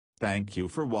Thank you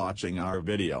for watching our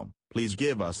video. Please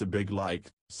give us a big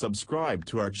like, subscribe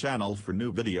to our channel for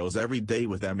new videos every day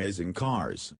with amazing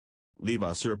cars. Leave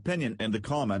us your opinion in the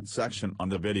comment section on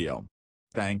the video.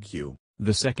 Thank you.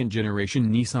 The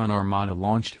second-generation Nissan Armada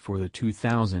launched for the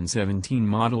 2017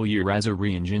 model year as a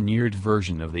re-engineered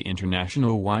version of the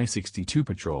international Y62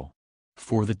 Patrol.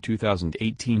 For the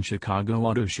 2018 Chicago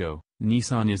Auto Show,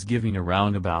 Nissan is giving a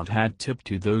roundabout hat tip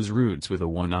to those routes with a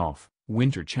one-off,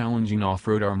 winter-challenging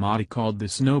off-road Armada called the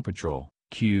Snow Patrol.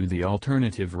 Cue the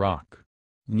alternative rock.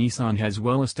 Nissan has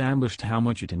well established how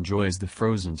much it enjoys the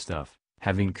frozen stuff,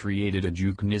 having created a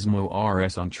Juke Nismo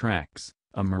RS on tracks,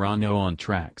 a Murano on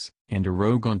tracks, and a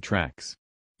Rogue on tracks.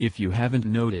 If you haven't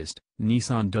noticed,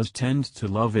 Nissan does tend to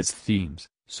love its themes,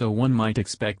 so one might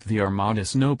expect the Armada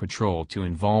Snow Patrol to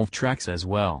involve tracks as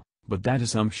well, but that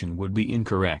assumption would be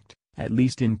incorrect, at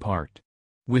least in part.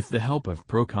 With the help of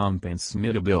Pro Comp and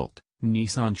Smittybilt,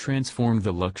 Nissan transformed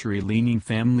the luxury-leaning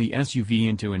family SUV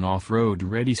into an off-road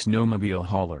ready snowmobile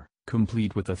hauler,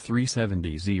 complete with a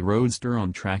 370Z roadster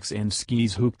on tracks and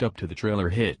skis hooked up to the trailer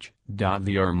hitch.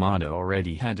 The Armada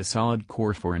already had a solid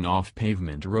core for an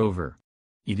off-pavement rover.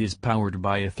 It is powered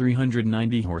by a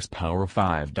 390 horsepower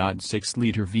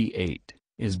 5.6-liter V8,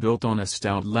 is built on a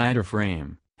stout ladder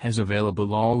frame, has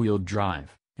available all-wheel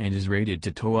drive, and is rated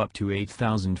to tow up to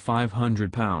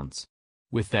 8,500 pounds.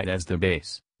 With that as the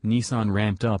base, Nissan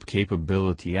ramped up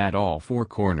capability at all four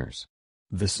corners.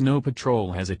 The Snow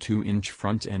Patrol has a 2-inch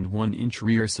front and 1-inch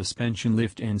rear suspension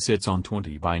lift and sits on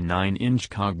 20 by 9-inch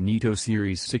Cognito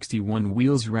Series 61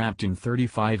 wheels wrapped in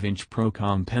 35-inch Pro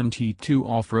Comp MT2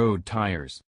 off-road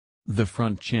tires. The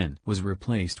front chin was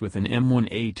replaced with an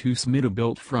M1A2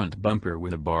 Smittybilt front bumper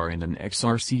with a bar and an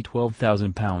XRC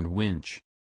 12,000-pound winch.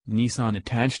 Nissan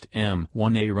attached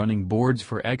M1A running boards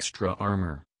for extra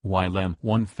armor, while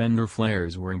M1 fender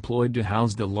flares were employed to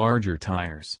house the larger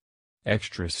tires.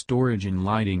 Extra storage and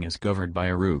lighting is covered by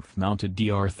a roof-mounted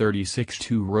DR36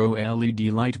 2-row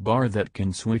LED light bar that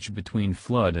can switch between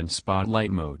flood and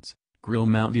spotlight modes,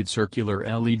 grille-mounted circular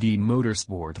LED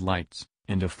motorsport lights,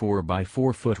 and a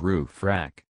 4x4-foot roof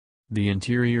rack. The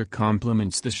interior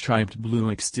complements the striped blue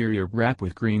exterior wrap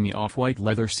with creamy off-white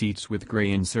leather seats with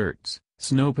gray inserts,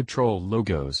 Snow Patrol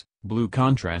logos, blue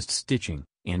contrast stitching,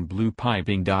 and blue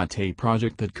piping.A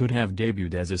project that could have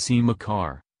debuted as a SEMA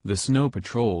car. The Snow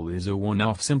Patrol is a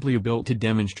one-off simply built to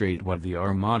demonstrate what the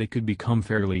Armada could become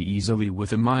fairly easily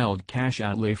with a mild cash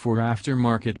outlay for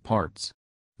aftermarket parts.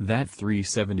 That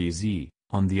 370Z,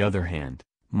 on the other hand,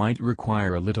 might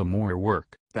require a little more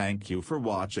work. Thank you for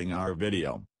watching our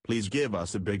video. Please give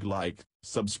us a big like,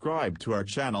 subscribe to our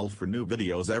channel for new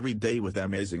videos every day with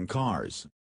amazing cars.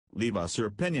 Leave us your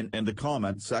opinion in the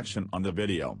comment section on the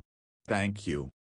video. Thank you.